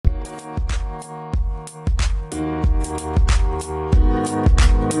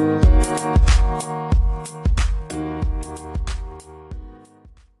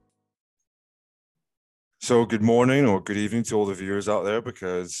So good morning or good evening to all the viewers out there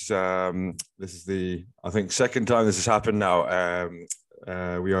because this is the, I think, second time this has happened now.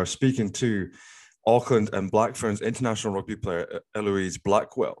 We are speaking to Auckland and Black Ferns international rugby player Eloise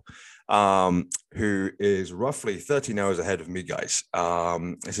Blackwell, who is roughly 13 hours ahead of me, guys.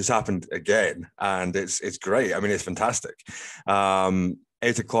 This has happened again, and it's great. I mean, it's fantastic. 8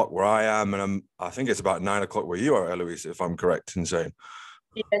 o'clock where I am, and I think it's about 9 o'clock where you are, Eloise, if I'm correct in saying.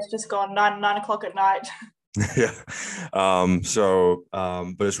 Yeah, it's just gone nine o'clock at night. Yeah.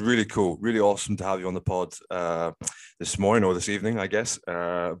 But it's really cool, really awesome to have you on the pod this morning or this evening, I guess.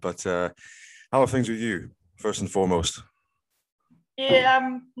 How are things with you, first and foremost?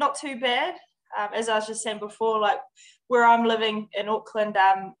 Yeah, not too bad. As I was just saying before, like where I'm living in Auckland,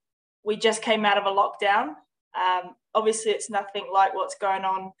 we just came out of a lockdown. Obviously, it's nothing like what's going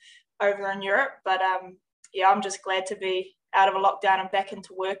on over in Europe, but yeah, I'm just glad to be out of a lockdown and back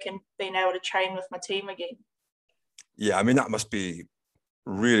into work and being able to train with my team again. Yeah, I mean that must be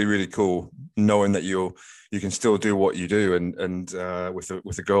really, really cool knowing that you can still do what you do and with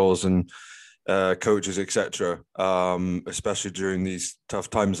the girls and coaches, etc. Especially during these tough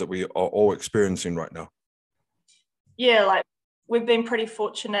times that we are all experiencing right now. Yeah, like we've been pretty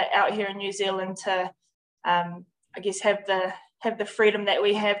fortunate out here in New Zealand to, I guess, have the freedom that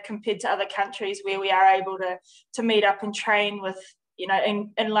we have compared to other countries where we are able to meet up and train with,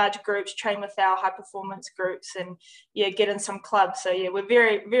 in large groups, train with our high performance groups and yeah, get in some clubs. So yeah, we're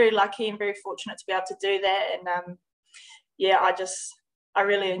very, very lucky and very fortunate to be able to do that. And yeah, I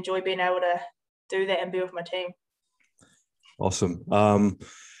really enjoy being able to do that and be with my team. Awesome.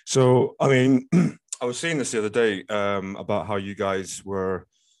 So I mean, I was saying this the other day about how you guys were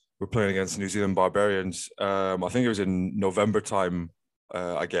playing against the New Zealand Barbarians. I think it was in November time,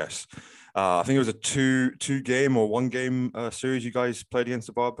 I guess. I think it was a two game or one game series you guys played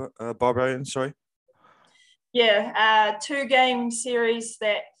against the Barbarians. Sorry. Yeah, 2-game series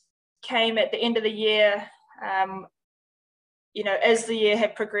that came at the end of the year. As the year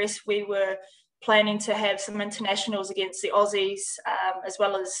had progressed, we were planning to have some internationals against the Aussies, as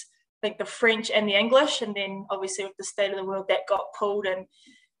well as I think the French and the English. And then obviously with the state of the world, that got pulled. And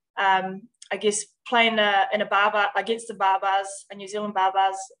I guess playing in a Barbar against the Barbars, a New Zealand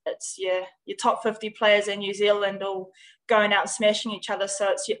Barbars, it's your top 50 players in New Zealand all going out and smashing each other. So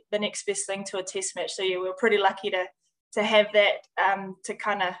it's the next best thing to a test match. So yeah, we were pretty lucky to have that to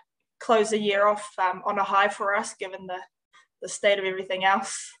kind of close the year off on a high for us, given the state of everything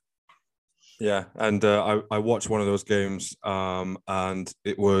else. Yeah, and I watched one of those games, and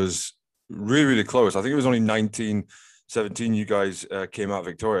it was really, really close. I think it was only 19-17 you guys came out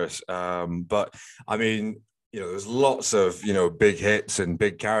victorious. But I mean, there's lots of big hits and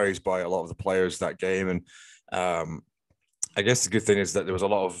big carries by a lot of the players that game, and I guess the good thing is that there was a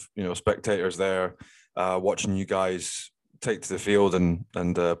lot of spectators there watching you guys take to the field and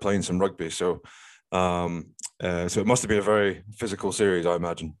playing some rugby. So it must have been a very physical series, I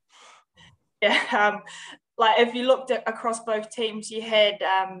imagine. Yeah, like if you looked across both teams, you had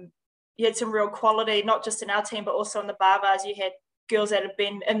some real quality, not just in our team, but also in the Barbars. You had girls that had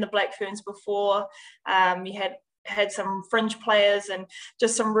been in the Black Ferns before. You had some fringe players and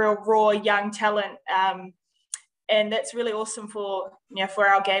just some real raw young talent. And that's really awesome for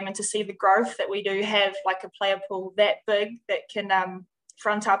our game and to see the growth that we do have, like a player pool that big that can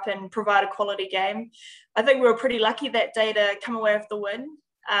front up and provide a quality game. I think we were pretty lucky that day to come away with the win.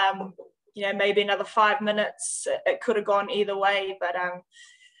 Maybe another 5 minutes, it could have gone either way. But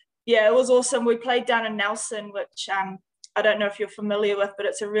yeah, it was awesome. We played down in Nelson, which I don't know if you're familiar with, but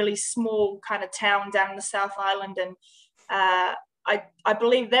it's a really small kind of town down in the South Island. And I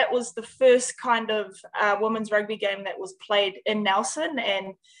believe that was the first kind of women's rugby game that was played in Nelson.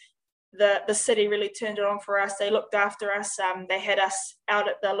 And the city really turned it on for us. They looked after us. They had us out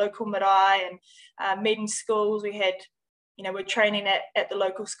at the local marae and meeting schools. We had we're training at the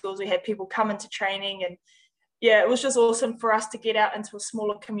local schools. We had people come into training, and yeah, it was just awesome for us to get out into a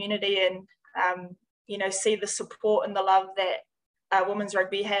smaller community and see the support and the love that women's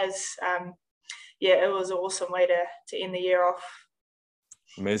rugby has. Yeah, it was an awesome way to end the year off.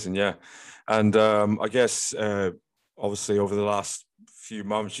 Amazing, yeah. And I guess obviously over the last few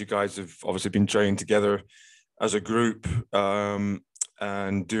months, you guys have obviously been training together as a group.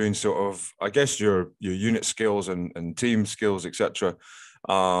 And doing sort of, I guess, your unit skills and team skills, etc.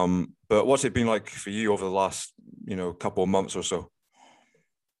 But what's it been like for you over the last, couple of months or so?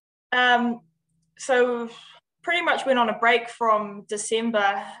 So pretty much went on a break from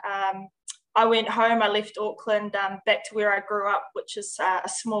December. I went home. I left Auckland back to where I grew up, which is a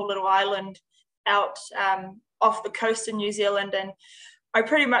small little island out off the coast in New Zealand. And I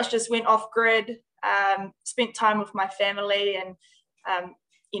pretty much just went off grid. spent time with my family, and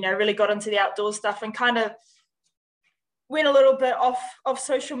really got into the outdoor stuff, and kind of went a little bit off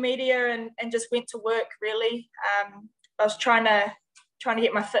social media and just went to work, really. I was trying to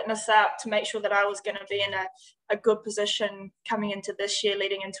get my fitness up to make sure that I was going to be in a good position coming into this year,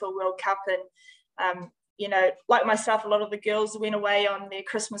 leading into a World Cup. And, like myself, a lot of the girls went away on their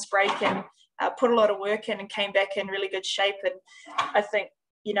Christmas break and put a lot of work in and came back in really good shape. And I think,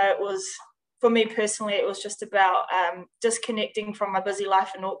 it was, for me personally, it was just about disconnecting from my busy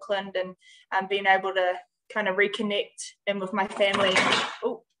life in Auckland and being able to kind of reconnect in with my family.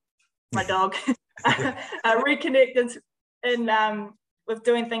 Oh, my dog. Reconnect with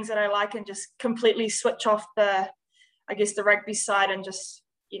doing things that I like, and just completely switch off the rugby side, and just,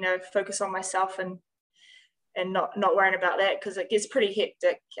 focus on myself and not worrying about that, because it gets pretty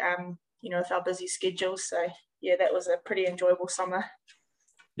hectic, with our busy schedules. So yeah, that was a pretty enjoyable summer.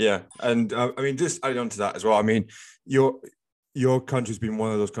 Yeah, and just adding on to that as well. I mean, your country's been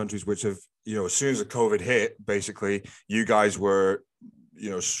one of those countries which have, as soon as the COVID hit, basically, you guys were,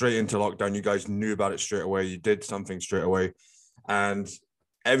 straight into lockdown. You guys knew about it straight away. You did something straight away, and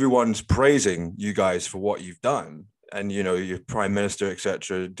everyone's praising you guys for what you've done. And, your prime minister,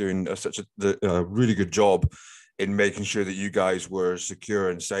 etc., doing such a really good job in making sure that you guys were secure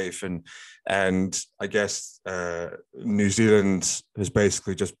and safe. And I guess New Zealand has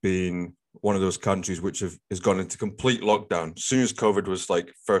basically just been one of those countries which has gone into complete lockdown as soon as COVID was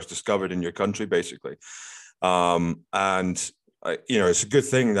first discovered in your country, basically. It's a good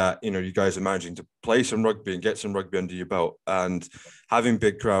thing that, you guys are managing to play some rugby and get some rugby under your belt, and having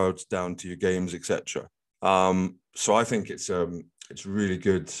big crowds down to your games, etc. So I think it's really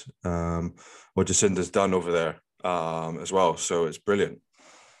good what Jacinda's done over there as well. So it's brilliant.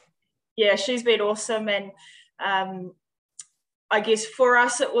 Yeah, she's been awesome. And I guess for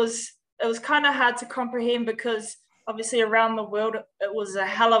us, it was kind of hard to comprehend, because obviously around the world, it was a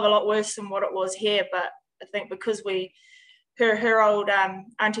hell of a lot worse than what it was here. But I think because her old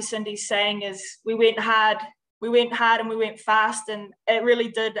Auntie Cindy's saying is, we went hard and we went fast, and it really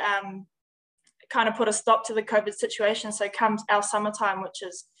did kind of put a stop to the COVID situation. So comes our summertime, which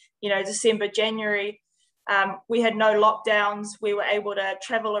is, December, January, we had no lockdowns. We were able to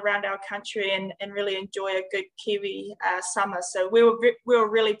travel around our country and really enjoy a good Kiwi summer. So we were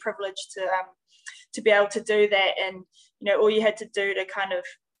really privileged to be able to do that. And, all you had to do to kind of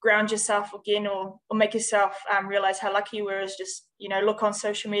ground yourself again, or make yourself realize how lucky you were, is just, look on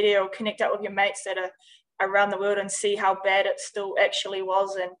social media or connect up with your mates that are around the world and see how bad it still actually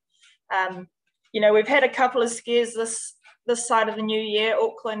was. And, we've had a couple of scares this side of the new year.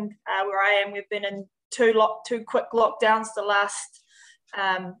 Auckland, where I am, we've been in two quick lockdowns the last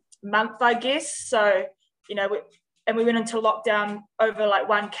month, I guess. So, we went into lockdown over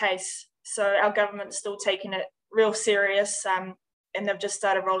one case. So our government's still taking it real serious, and they've just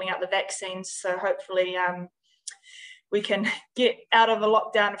started rolling out the vaccines. So hopefully we can get out of the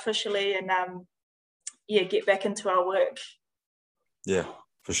lockdown officially and get back into our work. Yeah,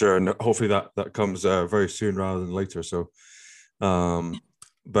 for sure. And hopefully that comes very soon rather than later. So,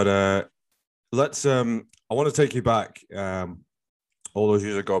 let's I want to take you back all those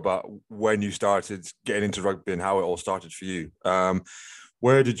years ago, about when you started getting into rugby and how it all started for you.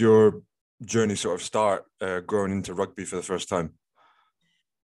 Where did your journey sort of start growing into rugby for the first time?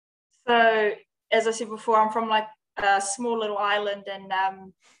 So, as I said before, I'm from a small little island, and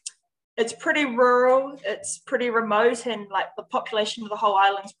it's pretty rural, it's pretty remote, and the population of the whole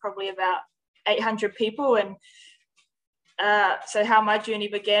island is probably about 800 people. And so how my journey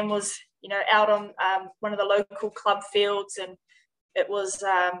began was, out on one of the local club fields, and it was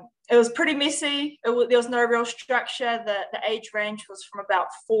pretty messy. There was no real structure. The age range was from about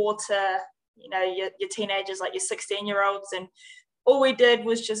 4 to your teenagers, like your 16-year-olds, and all we did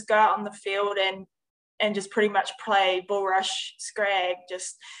was just go out on the field and just pretty much play bull rush, scrag,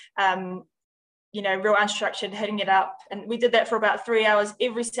 just real unstructured, hitting it up. And we did that for about 3 hours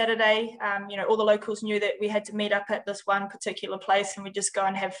every Saturday. All the locals knew that we had to meet up at this one particular place, and we just go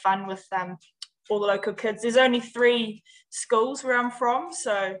and have fun with all the local kids. There's only 3 schools where I'm from,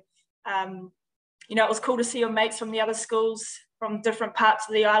 so it was cool to see your mates from the other schools from different parts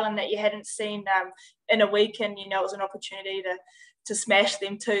of the island that you hadn't seen in a week, and it was an opportunity to smash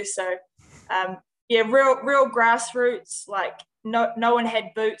them too. So real grassroots. No one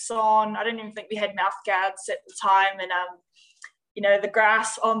had boots on. I don't even think we had mouth guards at the time, and the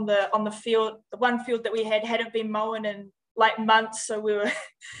grass on the field, the one field that we hadn't been mowing in months, so we were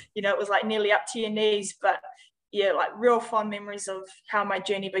it was nearly up to your knees. But real fond memories of how my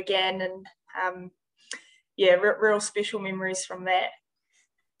journey began, and real special memories from that.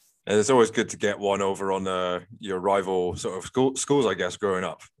 And it's always good to get one over on your rival sort of schools, I guess, growing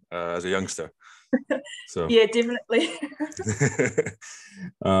up as a youngster. So yeah, definitely.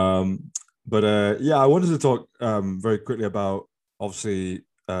 Yeah, I wanted to talk very quickly about obviously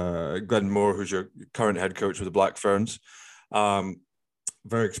Glenn Moore, who's your current head coach with the Black Ferns.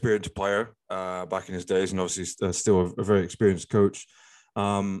 Very experienced player back in his days, and obviously still a very experienced coach.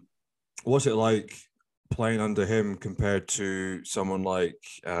 What's it like playing under him compared to someone like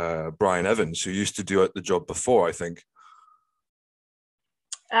Brian Evans, who used to do the job before, I think?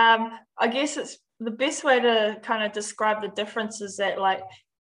 I guess it's the best way to kind of describe the difference is that, like,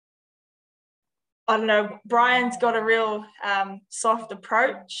 I don't know, Brian's got a real soft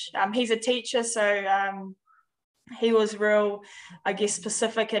approach. He's a teacher, so he was real, I guess,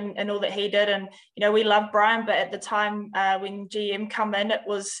 specific in all that he did. And, you know, we love Brian, but at the time when GM come in, it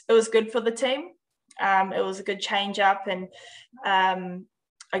was good for the team. It was a good change up. And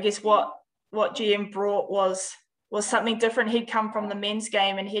I guess what GM brought was something different. He'd come from the men's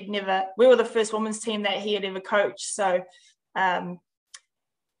game, and we were the first women's team that he had ever coached. So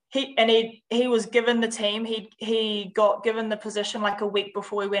he was given the team. He got given the position like a week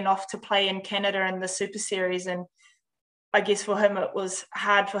before we went off to play in Canada in the Super Series. And I guess for him, it was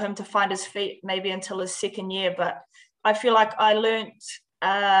hard for him to find his feet maybe until his second year. But I feel like I learnt,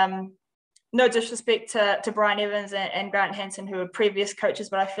 no disrespect to Brian Evans and Grant Hansen, who were previous coaches,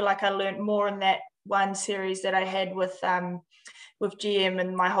 but I feel like I learnt more in that one series that I had with GM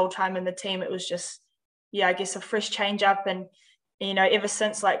and my whole time in the team. It was just, yeah, I guess a fresh change up. And, you know, ever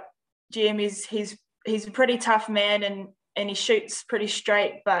since, like, GM he's a pretty tough man, and he shoots pretty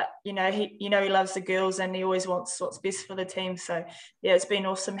straight, but he loves the girls, and he always wants what's best for the team. So yeah, it's been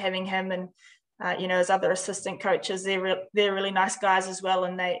awesome having him, and his other assistant coaches. They're really nice guys as well,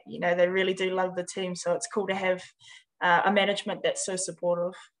 and they really do love the team. So it's cool to have a management that's so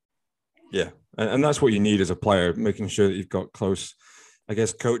supportive. Yeah, and that's what you need as a player, making sure that you've got close, I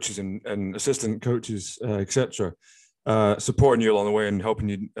guess, coaches and assistant coaches, etc., supporting you along the way and helping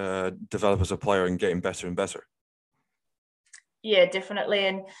you develop as a player and getting better and better. Yeah, definitely.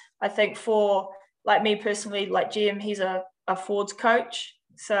 And I think for, like, me personally, like GM, he's a forwards coach.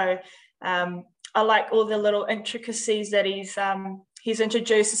 So I like all the little intricacies that he's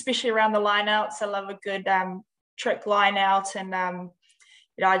introduced, especially around the line outs. I love a good trick line out. And,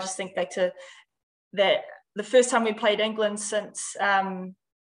 I just think back to that the first time we played England since the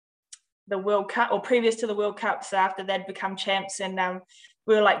World Cup, or previous to the World Cup, so after they'd become champs, and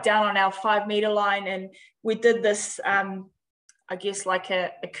we were like down on our 5 meter line, and we did this I guess like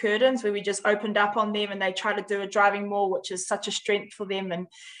a curtains where we just opened up on them, and they tried to do a driving maul, which is such a strength for them, and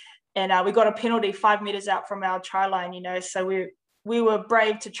we got a penalty 5 meters out from our try line, so we were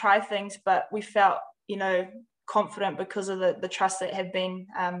brave to try things, but we felt confident because of the trust that had been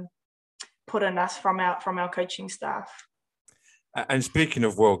put in us from our coaching staff. And speaking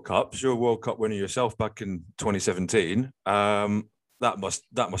of World Cups, you're a World Cup winner yourself back in 2017. That must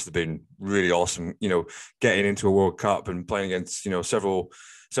have been really awesome, getting into a World Cup and playing against,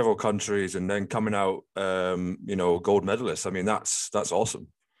 several countries, and then coming out, gold medalists. I mean, that's awesome.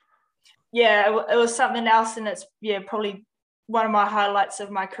 Yeah, it was something else, and it's probably one of my highlights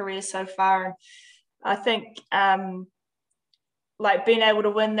of my career so far. And I think like being able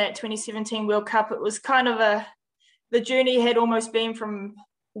to win that 2017 World Cup, it was kind of the journey had almost been from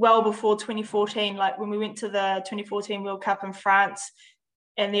well before 2014, like when we went to the 2014 World Cup in France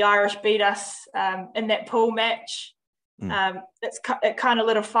and the Irish beat us in that pool match. It kind of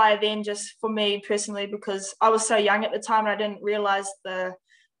lit a fire then, just for me personally, because I was so young at the time and I didn't realise the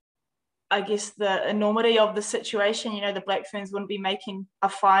enormity of the situation. The Black Ferns wouldn't be making a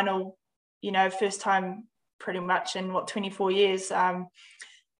final, first time pretty much in 24 years.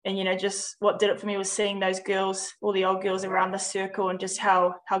 And, just what did it for me was seeing those girls, all the old girls around the circle, and just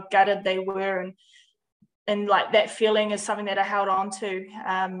how gutted they were. And like that feeling is something that I held on to,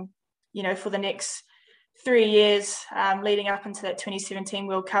 for the next 3 years leading up into that 2017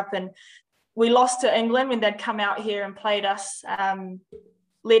 World Cup. And we lost to England when they'd come out here and played us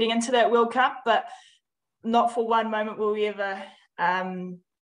leading into that World Cup, but not for one moment were we ever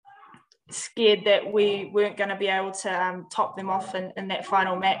scared that we weren't going to be able to top them off in that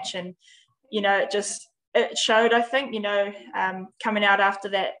final match. And it showed, I think, coming out after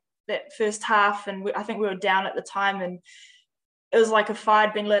that first half, and I think we were down at the time, and it was like a fire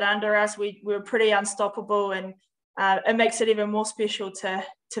had been lit under us. We were pretty unstoppable, and it makes it even more special to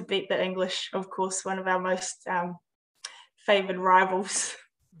beat the English, of course, one of our most favoured rivals.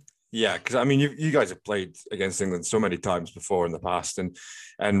 Yeah, because I mean, you guys have played against England so many times before in the past, and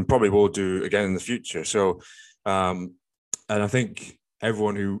probably will do again in the future. So, and I think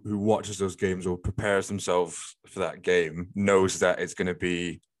everyone who watches those games or prepares themselves for that game knows that it's going to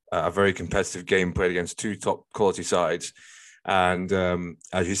be a very competitive game played against two top quality sides. And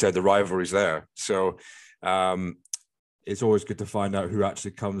as you said, the rivalry's there. So it's always good to find out who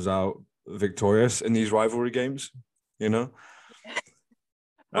actually comes out victorious in these rivalry games, you know?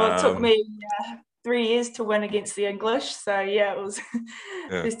 Well, it took me 3 years to win against the English. So, yeah, it was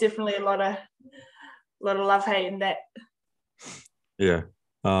there's definitely a lot of love-hate in that. Yeah.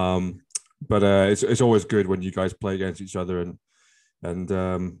 But it's always good when you guys play against each other, and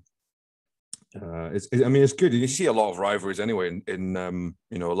it's good. You see a lot of rivalries anyway in a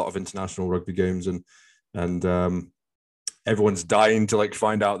lot of international rugby games, and everyone's dying to like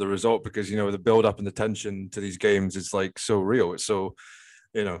find out the result, because the build up and the tension to these games is like so real. It's so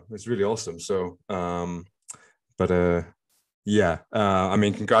it's really awesome. So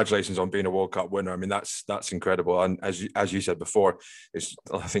congratulations on being a World Cup winner. I mean, that's incredible. And as you said before, it's,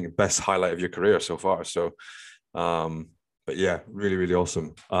 I think, the best highlight of your career so far. So, but yeah, really, really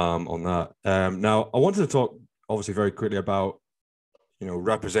awesome on that. Now, I wanted to talk, obviously, very quickly about,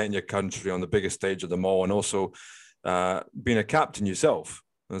 representing your country on the biggest stage of them all, and also being a captain yourself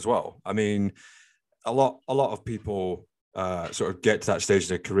as well. I mean, a lot of people sort of get to that stage of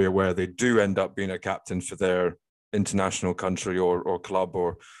their career where they do end up being a captain for their international country or club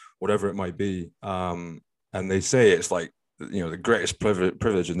or whatever it might be, and they say it's like the greatest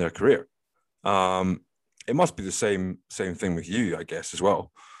privilege in their career. It must be the same thing with you, I guess, as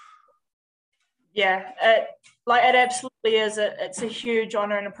well. Yeah, it absolutely is. It's a huge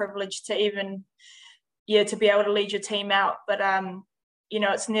honor and a privilege to even to be able to lead your team out, but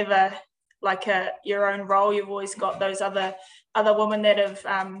it's never like your own role. You've always got those other women that have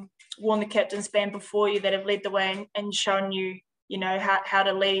worn the captain's band before you, that have led the way and shown you, how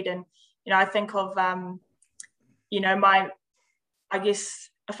to lead. And, I think of, I guess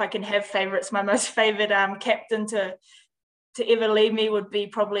if I can have favourites, my most favoured captain to ever lead me would be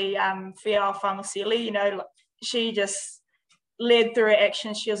probably Fial Famusili. She just led through her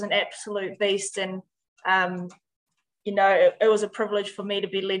actions. She was an absolute beast. And, it was a privilege for me to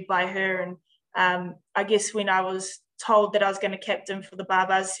be led by her. And I guess when I was told that I was going to captain for the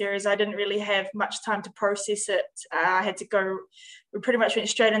Barbars series, I didn't really have much time to process it. I had to go, we pretty much went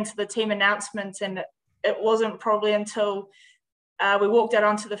straight into the team announcement, and it wasn't probably until we walked out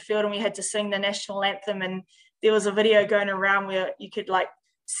onto the field and we had to sing the national anthem, and there was a video going around where you could like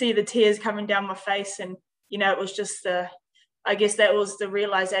see the tears coming down my face. And, it was just I guess that was the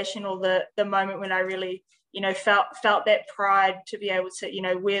realization, or the moment when I really, felt that pride to be able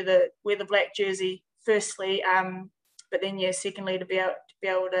to, wear the black jersey firstly, but then secondly to be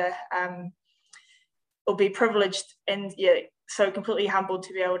able to or be privileged and so completely humbled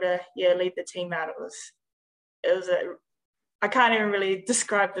to be able to lead the team out. It was I can't even really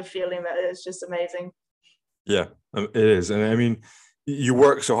describe the feeling, but it's just amazing. Yeah, it is. And I mean, you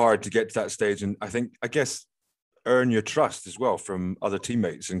work so hard to get to that stage, and I guess earn your trust as well from other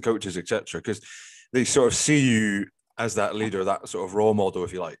teammates and coaches, etc., because they sort of see you as that leader, that sort of role model,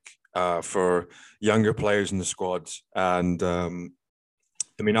 if you like, for younger players in the squad. And I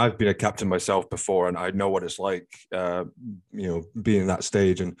mean, I've been a captain myself before, and I know what it's like, being in that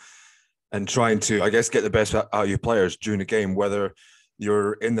stage and trying to, I guess, get the best out of your players during a game, whether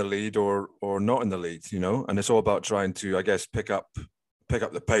you're in the lead or not in the lead, and it's all about trying to, I guess, pick up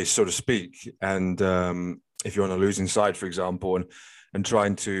the pace, so to speak. And if you're on a losing side, for example, and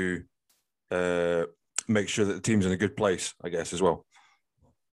trying to make sure that the team's in a good place, I guess, as well.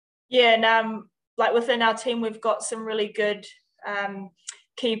 Yeah, and like within our team, we've got some really good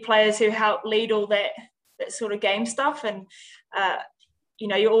key players who help lead all that sort of game stuff. And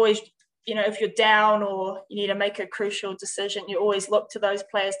you always, if you're down or you need to make a crucial decision, you always look to those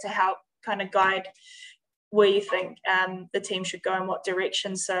players to help kind of guide where you think the team should go in what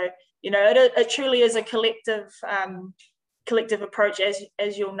direction. So it truly is a collective approach,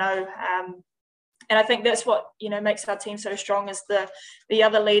 as you'll know. And I think that's what makes our team so strong, is the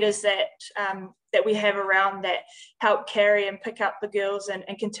other leaders that we have around that help carry and pick up the girls and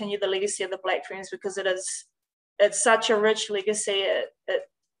continue the legacy of the Black Ferns, because it's such a rich legacy. It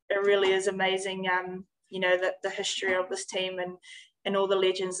really is amazing. The history of this team and all the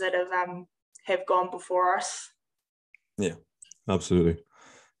legends that have gone before us. Yeah, absolutely.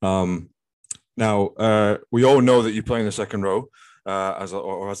 Now, we all know that you play in the second row. As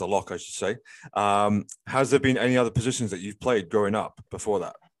a lock, I should say. Has there been any other positions that you've played growing up before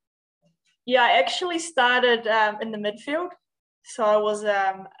that? Yeah, I actually started in the midfield. So I was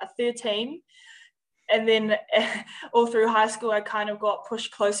a 13. And then all through high school, I kind of got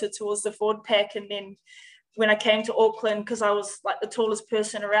pushed closer towards the forward pack. And then when I came to Auckland, because I was like the tallest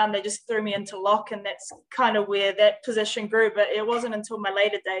person around, they just threw me into lock, and that's kind of where that position grew. But it wasn't until my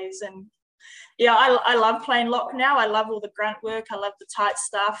later days. And yeah, I love playing lock now. I love all the grunt work. I love the tight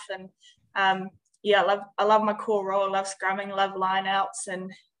stuff. And yeah, I love my core role. I love scrumming, love line outs,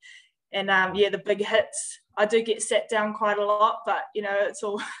 and yeah, the big hits. I do get sat down quite a lot, but you know, it's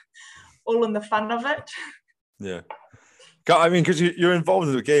all in the fun of it. Yeah. I mean, because you're involved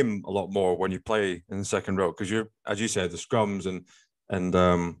in the game a lot more when you play in the second row, because you're, as you said, the scrums and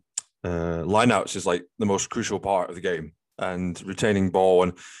lineouts is like the most crucial part of the game, and retaining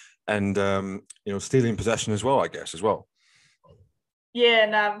ball and you know, stealing possession as well, I guess, as well. Yeah,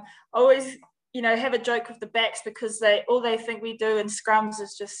 and I always, you know, have a joke with the backs, because all they think we do in scrums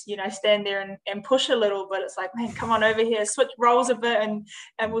is just, you know, stand there and push a little. But it's like, man, come on over here, switch roles a bit,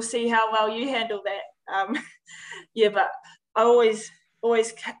 and we'll see how well you handle that. Yeah, but I always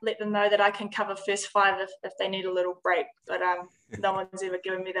let them know that I can cover first five if they need a little break. But no one's ever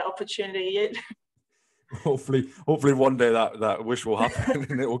given me that opportunity yet. Hopefully one day that wish will happen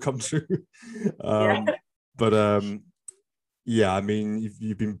and it will come true. Yeah. But yeah, I mean,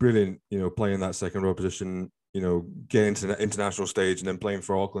 you've been brilliant, you know, playing that second row position, you know, getting to the international stage and then playing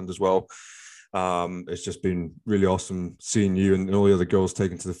for Auckland as well. It's just been really awesome seeing you and all the other girls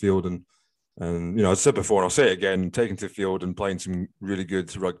taken to the field, and you know, I said before and I'll say it again, taking to the field and playing some really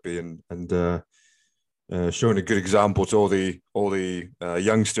good rugby and showing a good example to all the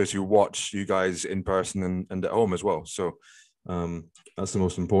youngsters who watch you guys in person and at home as well. So that's the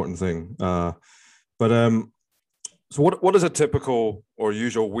most important thing. But so what does a typical or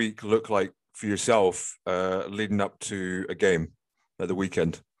usual week look like for yourself leading up to a game at the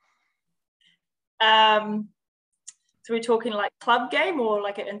weekend? So we're talking like club game or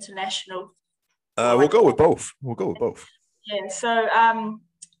like an international? We'll go with both. Yeah. So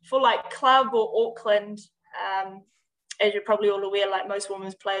for like club or Auckland, as you're probably all aware, like most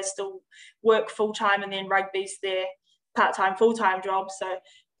women's players still work full time, and then rugby's their part-time, full-time job. So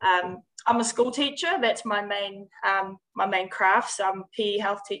I'm a school teacher. That's my main craft. So I'm a PE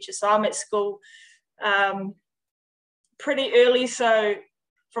health teacher. So I'm at school pretty early. So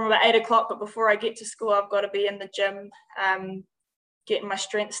from about 8 o'clock, but before I get to school, I've got to be in the gym, getting my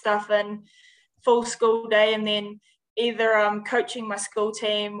strength stuff in, full school day, and then either I'm coaching my school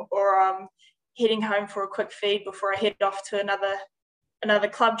team or I'm heading home for a quick feed before I head off to another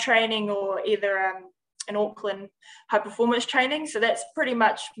club training, or either an Auckland high performance training. So that's pretty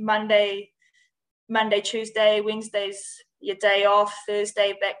much Monday, Tuesday, Wednesday's your day off,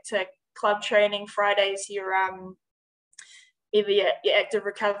 Thursday back to club training, Fridays your either your active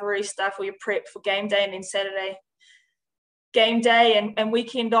recovery stuff or your prep for game day, and then Saturday game day and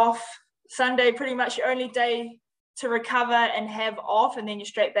weekend off. Sunday pretty much your only day to recover and have off, and then you're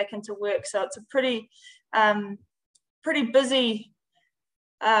straight back into work. So it's a pretty busy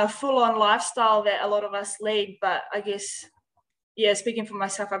full-on lifestyle that a lot of us lead. But I guess, yeah, speaking for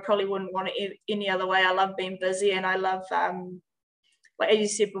myself, I probably wouldn't want it any other way. I love being busy, and I love like as you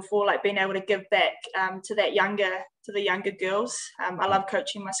said before, like being able to give back to the younger girls. I love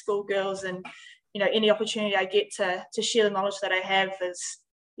coaching my school girls, and you know, any opportunity I get to share the knowledge that I have is,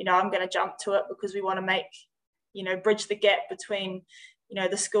 you know, I'm going to jump to it, because we want to make, you know, bridge the gap between, you know,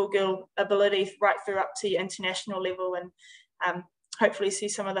 the schoolgirl ability right through up to your international level, and hopefully see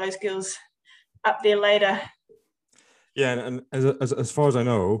some of those girls up there later. Yeah, and as far as I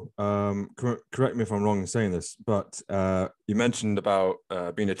know, correct me if I'm wrong in saying this, but you mentioned about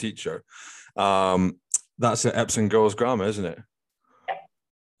being a teacher. That's at Epsom Girls Grammar, isn't it?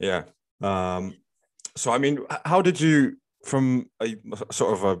 Yeah. So I mean, how did you, from a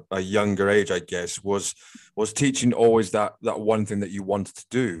sort of a younger age, I guess, was teaching always that one thing that you wanted to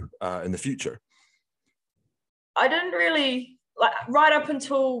do in the future? I didn't really, like, right up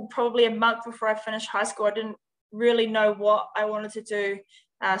until probably a month before I finished high school, I didn't really know what I wanted to do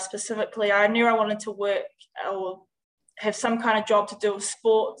specifically. I knew I wanted to work or have some kind of job to do with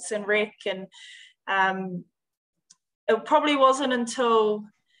sports and rec, and it probably wasn't until,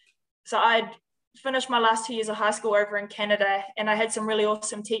 so I'd finished my last 2 years of high school over in Canada, and I had some really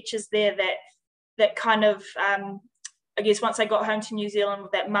awesome teachers there that kind of, I guess once I got home to New Zealand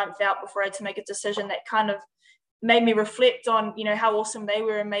with that month out before I had to make a decision, that kind of made me reflect on, you know, how awesome they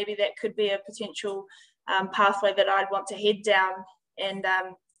were, and maybe that could be a potential pathway that I'd want to head down. And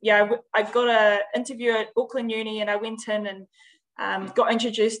yeah, I got an interview at Auckland Uni, and I went in and got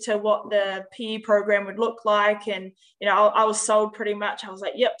introduced to what the PE program would look like, and you know, I was sold pretty much. I was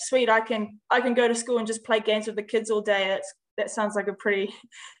like, yep, sweet, I can go to school and just play games with the kids all day. That sounds like a pretty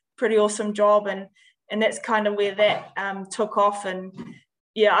awesome job, and that's kind of where that took off. And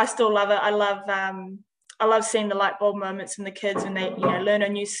yeah, I still love it. I I love seeing the light bulb moments in the kids when they, learn a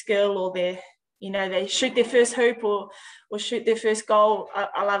new skill, or they shoot their first hoop or shoot their first goal.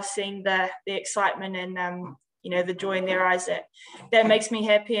 I love seeing the excitement and the joy in their eyes. That makes me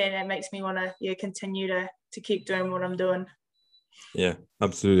happy, and it makes me want to continue to keep doing what I'm doing. Yeah,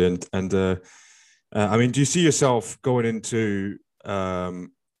 absolutely. And I mean, do you see yourself going into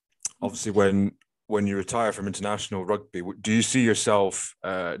obviously when you retire from international rugby, do you see yourself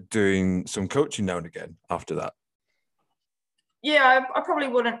doing some coaching now and again after that? Yeah, I probably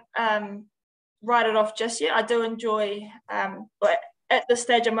wouldn't write it off just yet. I do enjoy, but at this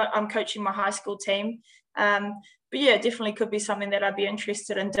stage, I'm coaching my high school team. But yeah, definitely could be something that I'd be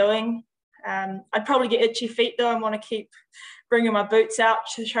interested in doing. I'd probably get itchy feet though. I want to keep bringing my boots out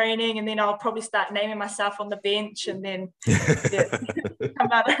to training, and then I'll probably start naming myself on the bench, and then come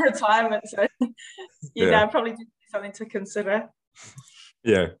out of retirement. So probably something to consider.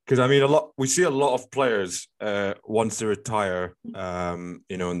 Yeah, because I mean, we see a lot of players once they retire, in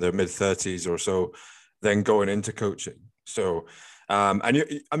their mid-30s or so, then going into coaching. So, I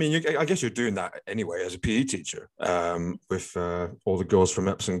guess you're doing that anyway as a PE teacher with all the girls from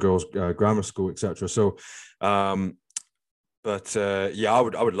Epsom Girls Grammar School, etc. So, I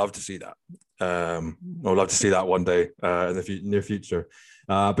would love to see that. I would love to see that one day in the near future.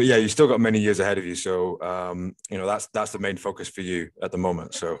 But yeah, you still got many years ahead of you, so that's the main focus for you at the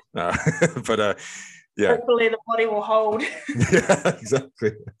moment. So, yeah. Hopefully the body will hold. Yeah,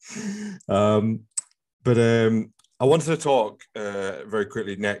 exactly. I wanted to talk very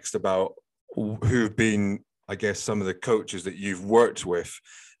quickly next about who've been, I guess, some of the coaches that you've worked with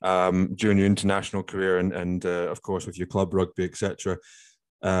during your international career, and of course with your club rugby, etc.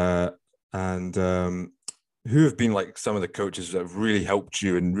 Who have been like some of the coaches that have really helped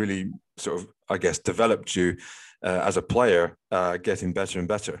you and really sort of, I guess, developed you as a player, getting better and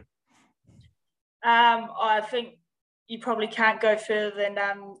better? I think you probably can't go further than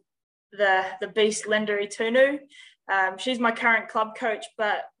the beast Linda Itunu. She's my current club coach,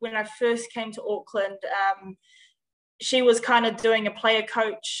 but when I first came to Auckland, she was kind of doing a player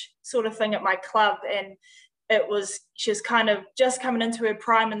coach sort of thing at my club, and she was kind of just coming into her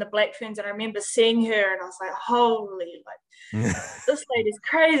prime in the Black Ferns, and I remember seeing her and I was like, holy, like this lady's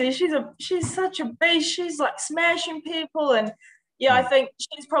crazy. She's such a beast. She's like smashing people. And yeah, I think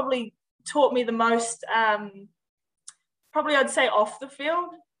she's probably taught me the most, probably I'd say off the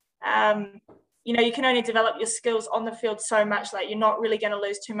field. You can only develop your skills on the field so much, like you're not really going to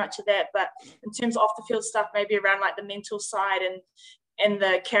lose too much of that. But in terms of off the field stuff, maybe around like the mental side and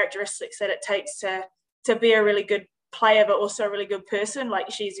the characteristics that it takes to be a really good player, but also a really good person. Like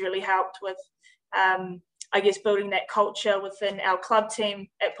she's really helped with, I guess, building that culture within our club team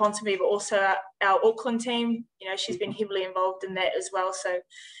at Ponsonby, but also our Auckland team. She's been heavily involved in that as well. So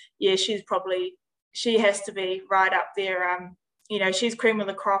yeah, she has to be right up there. She's cream of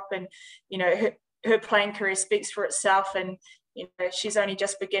the crop, and, her playing career speaks for itself. And, she's only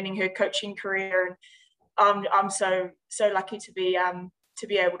just beginning her coaching career. And I'm so lucky to be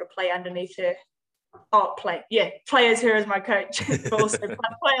able to play underneath her. Play as her as my coach, but also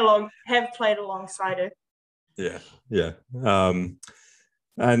have played alongside her. Yeah.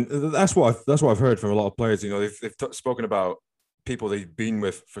 And that's what I've heard from a lot of players. They've spoken about people they've been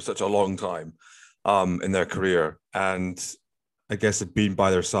with for such a long time in their career, and I guess have been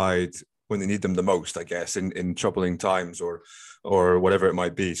by their side when they need them the most, I guess, in troubling times or whatever it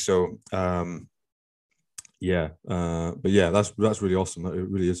might be. So but yeah, that's really awesome. It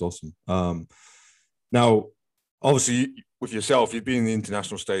really is awesome. Now, obviously, with yourself, you've been in the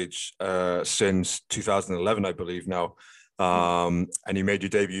international stage since 2011, I believe now, and you made your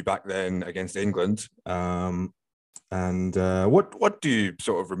debut back then against England. What do you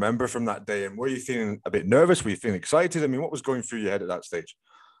sort of remember from that day? And were you feeling a bit nervous? Were you feeling excited? I mean, what was going through your head at that stage?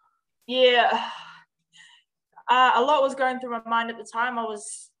 Yeah, a lot was going through my mind at the time. I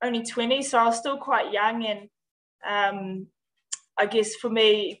was only 20, so I was still quite young. And I guess for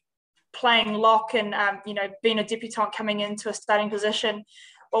me, playing lock and, being a debutante coming into a starting position,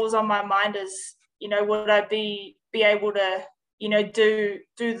 what was on my mind is, would I be able to, do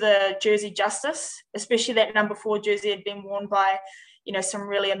the jersey justice, especially that number 4 jersey had been worn by, some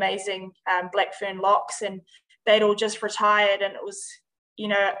really amazing Black Fern locks, and they'd all just retired, and it was,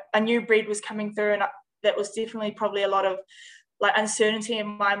 a new breed was coming through, and that was definitely probably a lot of like uncertainty in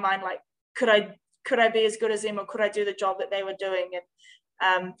my mind, like could I be as good as them, or could I do the job that they were doing?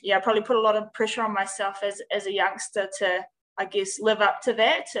 And I probably put a lot of pressure on myself as a youngster to, I guess, live up to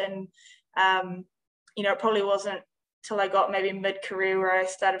that. And it probably wasn't till I got maybe mid-career where I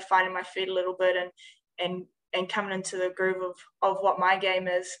started finding my feet a little bit and coming into the groove of what my game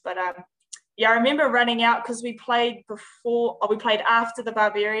is. But I remember running out because we played after the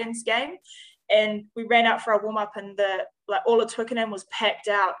Barbarians game, and we ran out for a warm up, and all of Twickenham was packed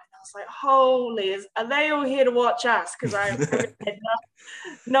out. And I was like, holy, are they all here to watch us? Because I really had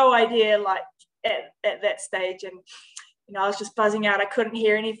no idea, like at that stage. And I was just buzzing out. I couldn't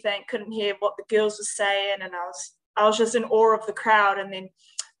hear anything, couldn't hear what the girls were saying, and I was just in awe of the crowd. And then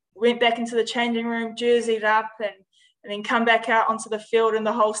went back into the changing room, jerseyed up, and then come back out onto the field, and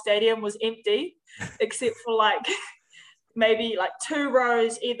the whole stadium was empty, except for maybe 2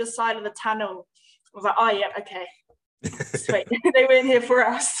 rows either side of the tunnel. I was like, oh yeah, okay, sweet. They weren't here for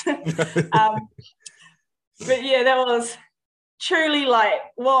us. But yeah, that was truly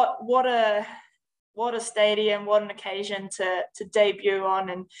what a stadium, what an occasion to debut on.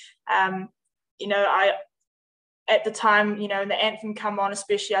 And I, at the time, the anthem come on,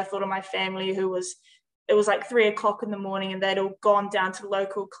 especially I thought of my family, it was 3:00 in the morning, and they'd all gone down to the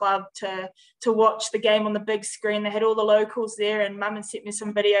local club to watch the game on the big screen. They had all the locals there, and Mum had sent me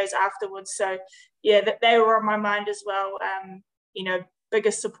some videos afterwards. So yeah, that they were on my mind as well.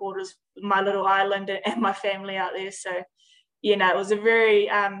 Biggest supporters, my little island and my family out there. So it was a very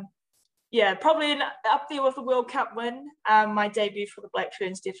probably up there with the World Cup win. My debut for the Black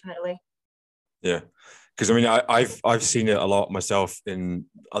Ferns, definitely. Yeah, because I mean, I've seen it a lot myself in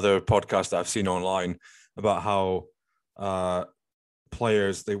other podcasts that I've seen online about how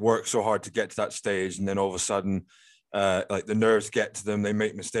players, they work so hard to get to that stage, and then all of a sudden, the nerves get to them. They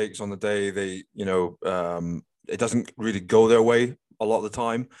make mistakes on the day. They, it doesn't really go their way a lot of the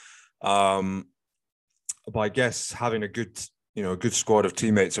time. But I guess having a good squad of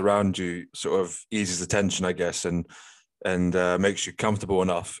teammates around you sort of eases the tension, I guess, and makes you comfortable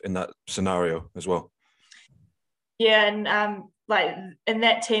enough in that scenario as well. Yeah, and in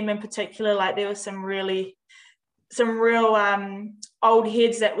that team in particular, there was some real old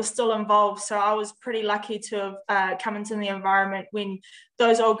heads that were still involved. So I was pretty lucky to have come into the environment when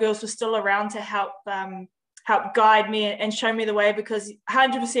those old girls were still around to help guide me and show me the way, because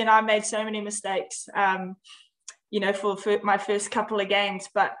 100% I made so many mistakes, for my first couple of games.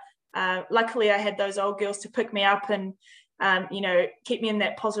 But luckily I had those old girls to pick me up and, keep me in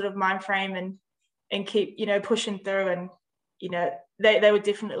that positive mind frame and keep, pushing through. And, they were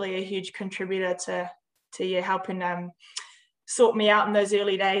definitely a huge contributor to helping sort me out in those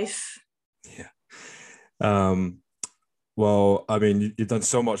early days. Yeah. Well, I mean, you've done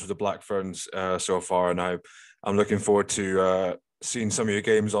so much with the Black Ferns so far, and I'm looking forward to seeing some of your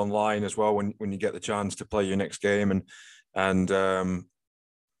games online as well when you get the chance to play your next game, and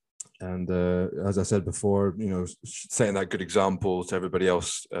as I said before, setting that good example to everybody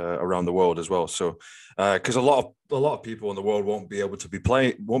else around the world as well. So, because a lot of people in the world won't be able to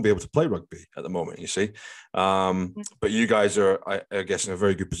play rugby at the moment, you see. But you guys are, I guess, in a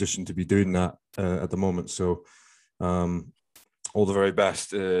very good position to be doing that at the moment. So, all the very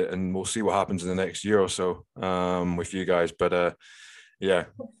best, and we'll see what happens in the next year or so with you guys. But yeah,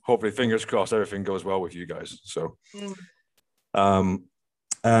 hopefully, fingers crossed, everything goes well with you guys. So.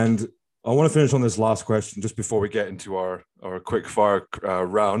 And I want to finish on this last question just before we get into our quick fire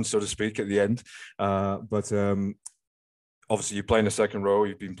round, so to speak, at the end. But obviously, you play in the second row.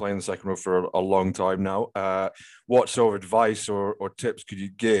 You've been playing the second row for a long time now. What sort of advice or tips could you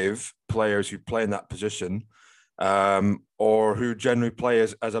give players who play in that position, or who generally play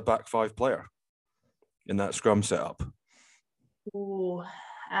as a back five player in that scrum setup? Ooh,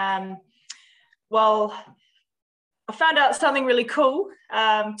 well, I found out something really cool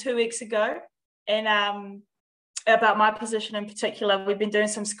 2 weeks ago, and about my position in particular. We've been doing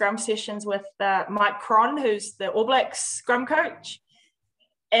some scrum sessions with Mike Cron, who's the All Blacks scrum coach,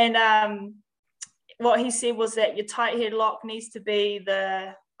 and what he said was that your tight head lock needs to be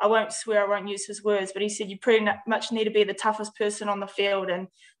I won't swear, I won't use his words, but he said you pretty much need to be the toughest person on the field, and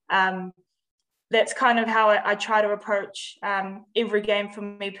that's kind of how I try to approach every game for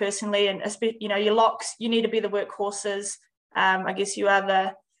me personally. And your locks, you need to be the workhorses. I guess you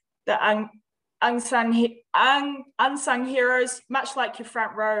are the unsung heroes, much like your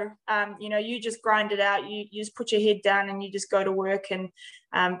front row. You just grind it out. You just put your head down and you just go to work. And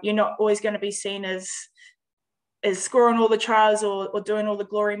you're not always going to be seen as scoring all the tries or doing all the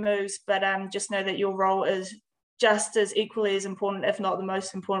glory moves. But just know that your role is just as equally as important, if not the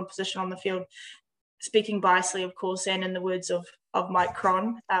most important position on the field. Speaking biasly, of course, and in the words of Mike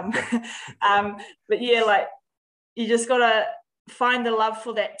Cron. But yeah, you just got to find the love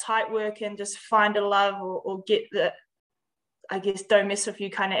for that tight work and just find a love or get the, I guess, don't mess with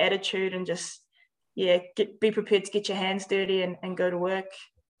you kind of attitude, and just, be prepared to get your hands dirty and go to work.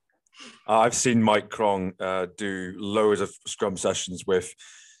 I've seen Mike Cron do loads of scrum sessions with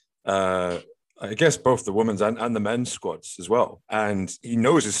I guess both the women's and the men's squads as well. And he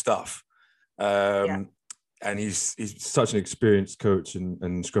knows his stuff. Yeah. And he's such an experienced coach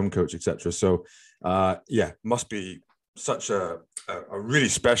and scrum coach, etc. So yeah, must be such a really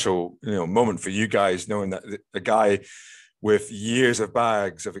special moment for you guys, knowing that a guy with years of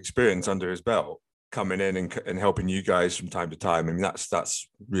bags of experience under his belt coming in and helping you guys from time to time. I mean, that's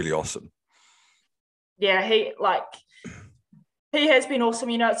really awesome. Yeah, he has been awesome.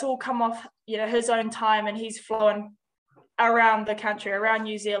 It's all come off his own time, and he's flown around the country, around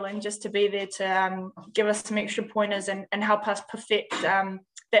New Zealand, just to be there to give us some extra pointers and help us perfect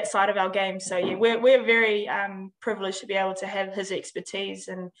that side of our game. So yeah, we're very privileged to be able to have his expertise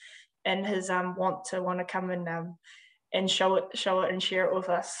and his want to come and show it and share it with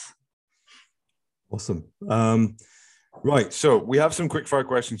us. Awesome. Right, so we have some quick fire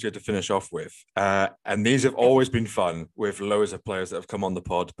questions here to finish off with, and these have always been fun with loads of players that have come on the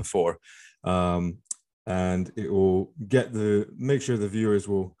pod before, and it will make sure the viewers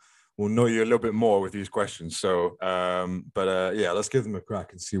will know you a little bit more with these questions. So, yeah, let's give them a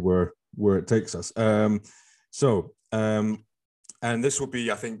crack and see where it takes us. And this will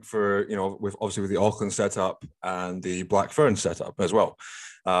be, I think, for with the Auckland setup and the Black Ferns setup as well.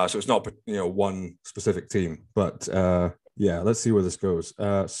 So it's not one specific team, but yeah, let's see where this goes.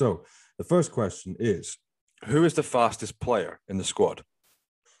 So the first question is, who is the fastest player in the squad?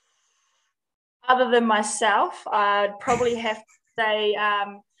 Other than myself, I'd probably have to say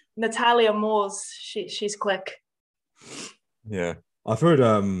Natalia Moores. She's quick. Yeah, I've heard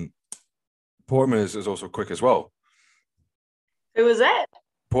Portman is also quick as well. Who was that?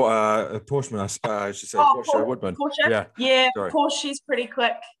 Portman, I should say. Portia Woodman. Portia? Yeah, Portia, she's pretty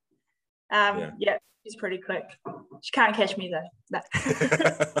quick. Yeah, she's pretty quick. She can't catch me though. No.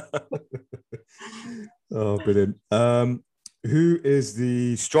 Oh, brilliant. Who is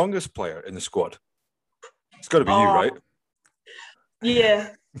the strongest player in the squad? It's got to be you, right? Yeah.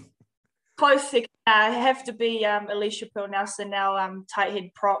 Close second. Have to be Alicia Pearl-Nelson, our tight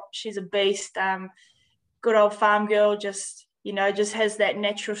head prop. She's a beast. Good old farm girl, just has that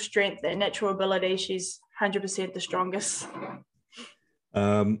natural strength, that natural ability. She's 100% the strongest.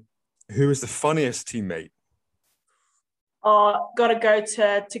 Who is the funniest teammate? Got to go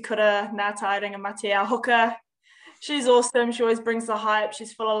to Te Kura Ngātairanga Mate, our hooker. She's awesome. She always brings the hype.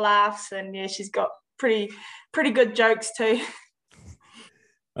 She's full of laughs, and yeah, she's got pretty good jokes too.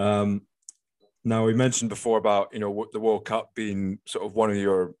 Now, we mentioned before about the World Cup being sort of one of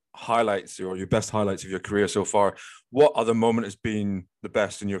your highlights or your best highlights of your career so far. What other moment has been the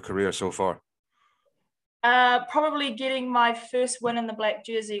best in your career so far? Probably getting my first win in the black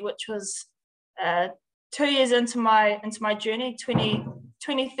jersey, which was 2 years into my journey,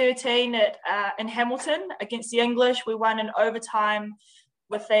 2013 in Hamilton against the English. We won in overtime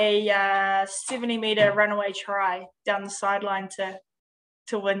with a 70-meter runaway try down the sideline to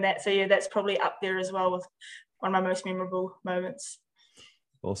win that. So yeah, that's probably up there as well with one of my most memorable moments.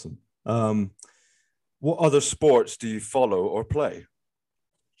 Awesome. What other sports do you follow or play?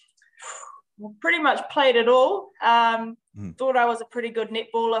 Well, pretty much played it all. Thought I was a pretty good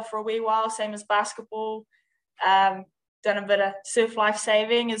netballer for a wee while, same as basketball. Done a bit of surf life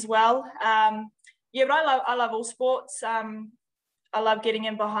saving as well. Yeah, but I love all sports. I love getting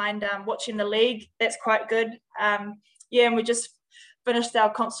in behind watching the league. That's quite good. Yeah, and we just finished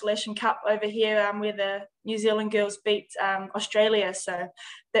our Constellation Cup over here where the New Zealand girls beat Australia. So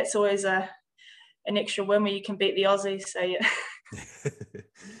that's always an extra win where you can beat the Aussies. So yeah.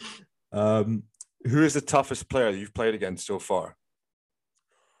 Who is the toughest player you've played against so far?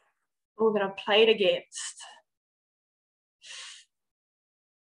 Oh, that I've played against.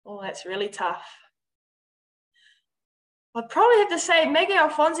 Oh, that's really tough. I'd probably have to say Maggie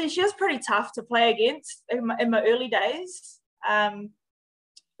Alfonsi. She was pretty tough to play against in my early days. In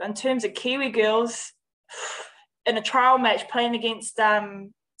terms of Kiwi girls, in a trial match playing against Eldora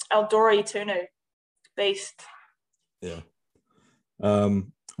Tunu, beast. Yeah.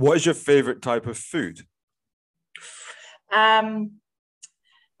 What is your favorite type of food? My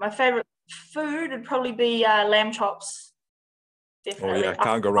favorite food would probably be lamb chops. Definitely. Oh yeah,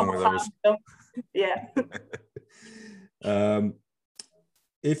 can't go wrong with those. Yeah.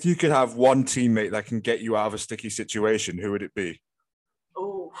 If you could have one teammate that can get you out of a sticky situation, who would it be?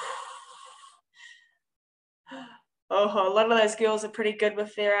 Oh, a lot of those girls are pretty good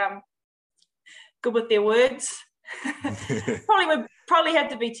with their words. Probably had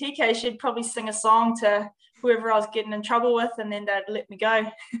to be TK. She'd probably sing a song to whoever I was getting in trouble with, and then they'd let me go.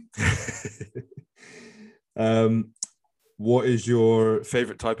 What is your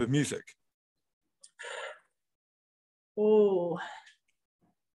favorite type of music? Oh,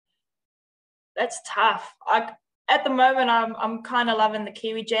 That's tough. At the moment, I'm kind of loving the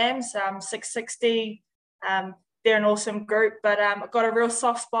Kiwi Jams, 660. They're an awesome group, but I've got a real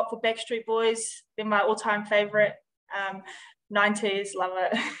soft spot for Backstreet Boys. They're my all-time favorite. 90s, love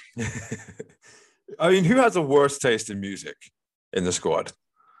it. I mean, who has the worst taste in music in the squad?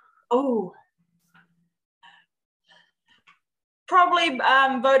 Oh, probably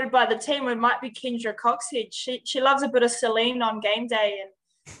voted by the team. It might be Kendra Coxhead. She loves a bit of Celine on game day, and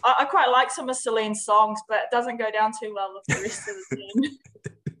I quite like some of Celine's songs, but it doesn't go down too well with the rest of the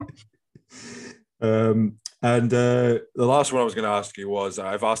team. And the last one I was going to ask you was,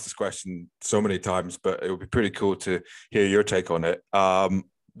 I've asked this question so many times, but it would be pretty cool to hear your take on it.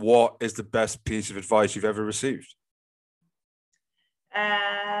 What is the best piece of advice you've ever received?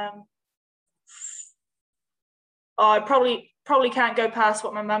 I probably can't go past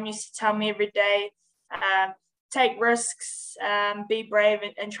what my mum used to tell me every day. Take risks, be brave,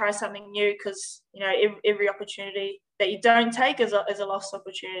 and try something new, because every opportunity that you don't take is a lost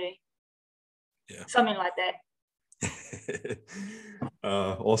opportunity. Yeah. Something like that.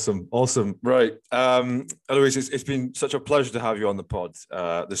 Awesome. Right. Eloise, it's been such a pleasure to have you on the pod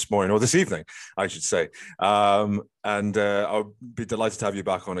this morning, or this evening, I should say. And I'll be delighted to have you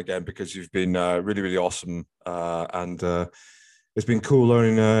back on again, because you've been really, really awesome. And it's been cool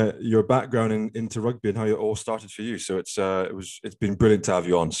learning your background into rugby and how it all started for you. So it's been brilliant to have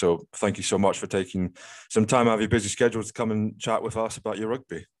you on. So thank you so much for taking some time out of your busy schedule to come and chat with us about your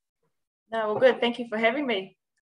rugby. No, well, good. Thank you for having me.